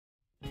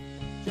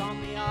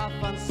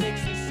off on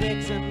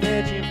 66,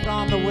 emerging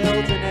from the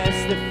wilderness,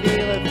 the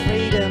feel of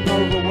freedom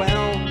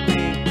overwhelmed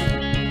me.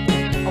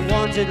 I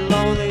wandered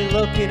lonely,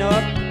 looking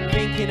up,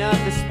 thinking of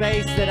the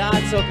space that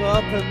I took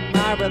up and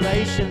my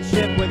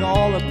relationship with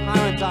all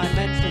apparent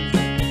dimensions.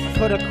 I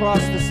cut across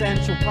the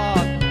Central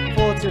Park,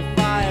 4 to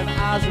 5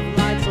 hours of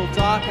light so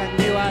dark I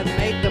knew I'd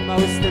make the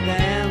most of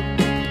them.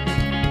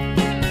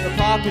 The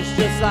park was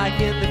just like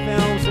in the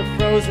films of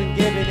Frozen,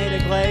 giving it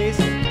a glaze.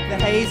 The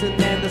haze and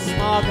then the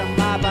smog and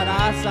my bad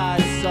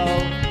eyesight, so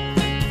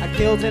I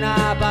killed an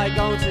eye by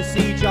going to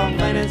see John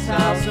Lennon's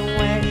house and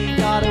where he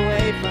got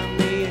away from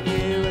me and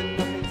you, and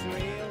nothing's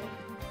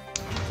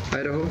real.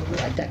 Idaho? We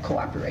like that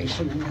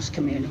cooperation in this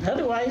community.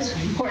 Otherwise,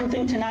 the important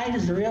thing tonight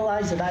is to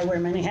realize that I wear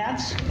many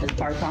hats, as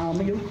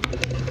Bartholomew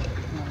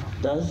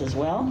does as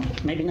well.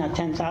 Maybe not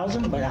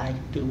 10,000, but I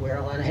do wear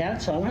a lot of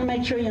hats. So I want to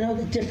make sure you know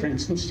the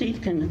difference, and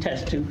Steve can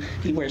attest to,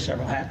 he wears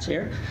several hats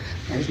here.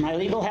 There's my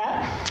legal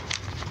hat.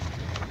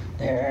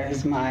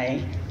 There's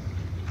my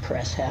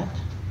press hat.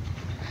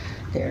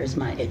 There's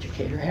my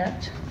educator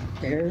hat.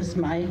 There's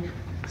my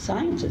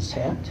scientist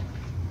hat.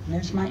 And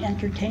there's my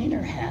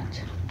entertainer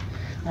hat.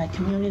 My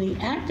community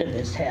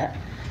activist hat.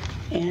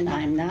 And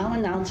I'm now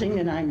announcing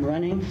that I'm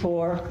running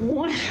for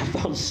one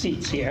of those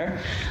seats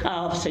here,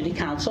 City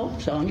Council.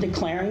 So I'm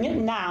declaring it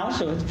now,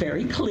 so it's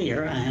very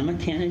clear. I am a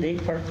candidate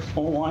for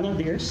one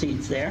of your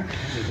seats there.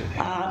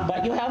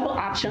 But you have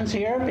options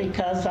here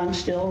because I'm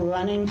still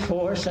running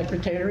for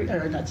Secretary,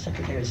 or not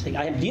Secretary of State.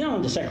 I have dealing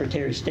with the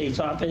Secretary of State's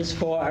office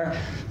for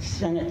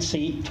Senate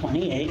Seat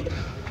 28.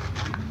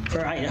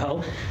 For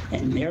Idaho,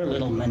 and their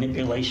little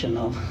manipulation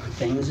of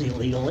things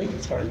illegally,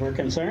 as far as we're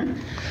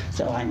concerned.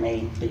 So I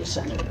may be a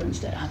senator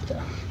instead. I have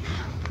to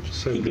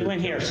keep you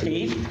in here,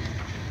 Steve.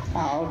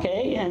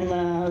 Okay, and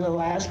the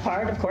last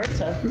part, of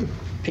course,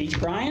 Impeach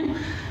Brian.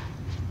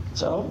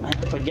 So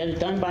if we get it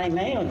done by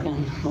May,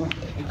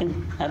 we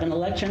can have an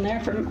election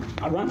there.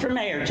 I'll run for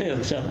mayor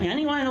too. So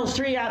any one of those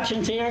 3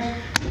 options here,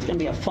 it's going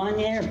to be a fun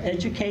year of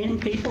educating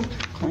people,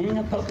 cleaning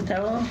up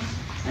Pocatello.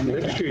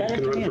 Next year you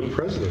can run for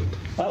president.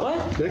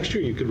 What? Next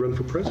year you could run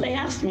for president. Well, they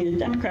asked me, the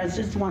Democrats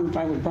just wondered if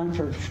I would run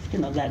for,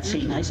 that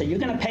seat. And I said, you're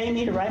going to pay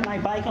me to ride my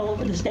bike all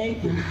over the state?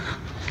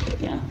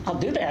 Yeah, I'll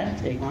do that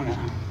if they want to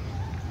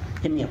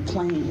give me a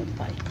plane with a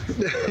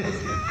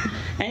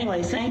bike.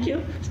 Anyway, thank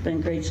you. It's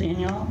been great seeing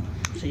you all.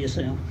 See you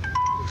soon.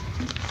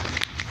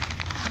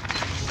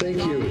 Thank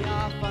you.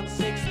 Off on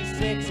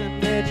 66,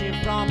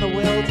 emerging from the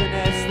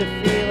wilderness,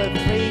 the feel of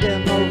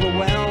freedom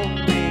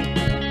overwhelmed me.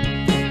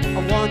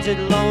 I wandered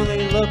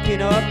lonely,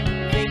 looking up,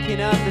 thinking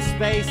of the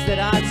space that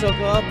I took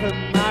up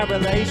and my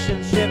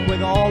relationship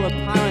with all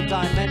apparent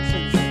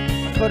dimensions.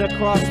 I cut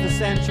across the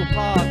Central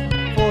Park,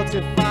 4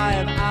 to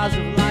 5 hours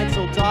of light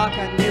so dark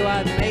I knew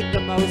I'd make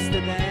the most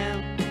of them.